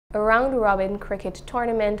A round-robin cricket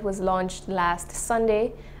tournament was launched last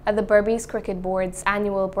Sunday at the Berbice Cricket Board's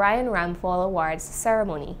annual Brian Ramphal Awards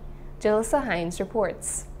ceremony. Jalissa Hines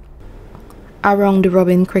reports. A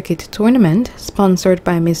round-robin cricket tournament, sponsored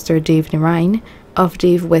by Mr. Dave Narain of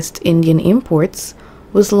Dave West Indian Imports,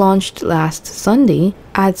 was launched last Sunday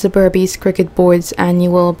at the Berbice Cricket Board's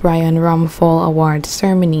annual Brian Ramphal Awards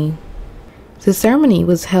ceremony. The ceremony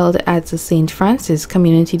was held at the St. Francis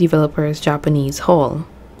Community Developers Japanese Hall.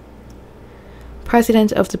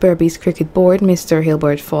 President of the Berbice Cricket Board, Mr.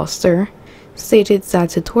 Hilbert Foster, stated that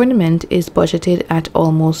the tournament is budgeted at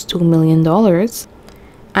almost $2 million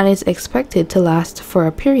and is expected to last for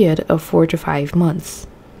a period of 4 to 5 months.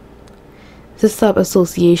 The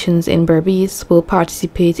sub-associations in Berbice will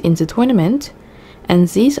participate in the tournament, and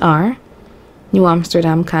these are New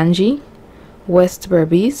Amsterdam Kanji, West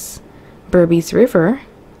Berbice, Berbice River,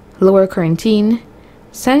 Lower Corentyne,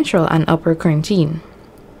 Central and Upper Corentyne.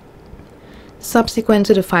 Subsequent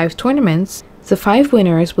to the 5 tournaments, the 5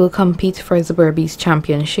 winners will compete for the Berbice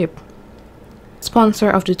Championship.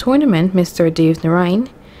 Sponsor of the tournament, Mr. Dave Narain,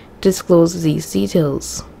 disclosed these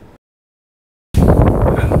details.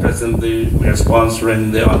 And presently, we are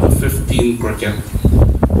sponsoring the under 15 cricket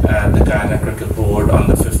at the Guyana Cricket Board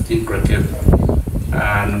under 15 cricket,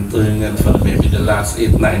 and doing it for maybe the last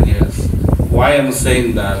 8-9 years. Why I'm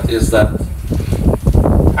saying that is that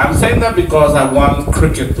I'm saying that because I want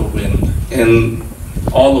cricket to win in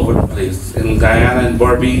all over the place, in Guyana and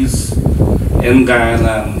Berbice, in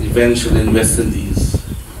Guyana, and eventually in West Indies.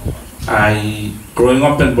 Growing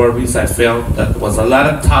up in Berbice, I felt that there was a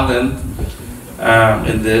lot of talent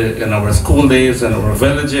in our school days and our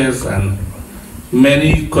villages, and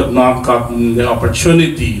many could not gotten the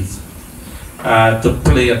opportunities to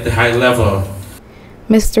play at the high level.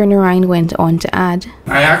 Mr. Narain went on to add,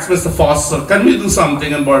 I asked Mr. Foster, can we do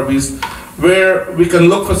something in Berbice where we can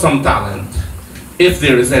look for some talent, if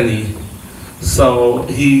there is any? So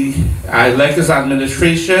I like his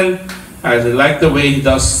administration, I like the way he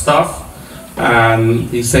does stuff, and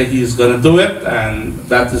he said he's going to do it, and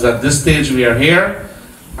that is at this stage we are here,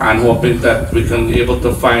 and hoping that we can be able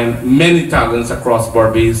to find many talents across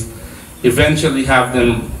Berbice, eventually have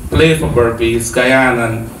them play for Berbice,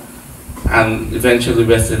 Guyana, and eventually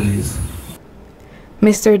West Indies.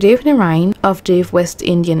 Mr. Dave Narain of Dave West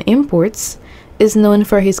Indian Imports is known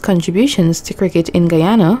for his contributions to cricket in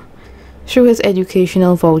Guyana through his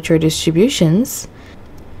educational voucher distributions,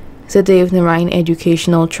 the Dave Narain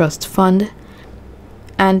Educational Trust Fund,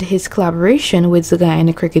 and his collaboration with the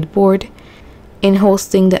Guyana Cricket Board in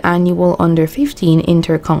hosting the annual Under 15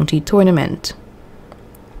 Inter-County Tournament.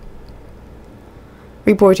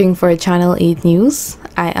 Reporting for Channel 8 News,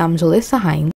 I am Jalissa Hines.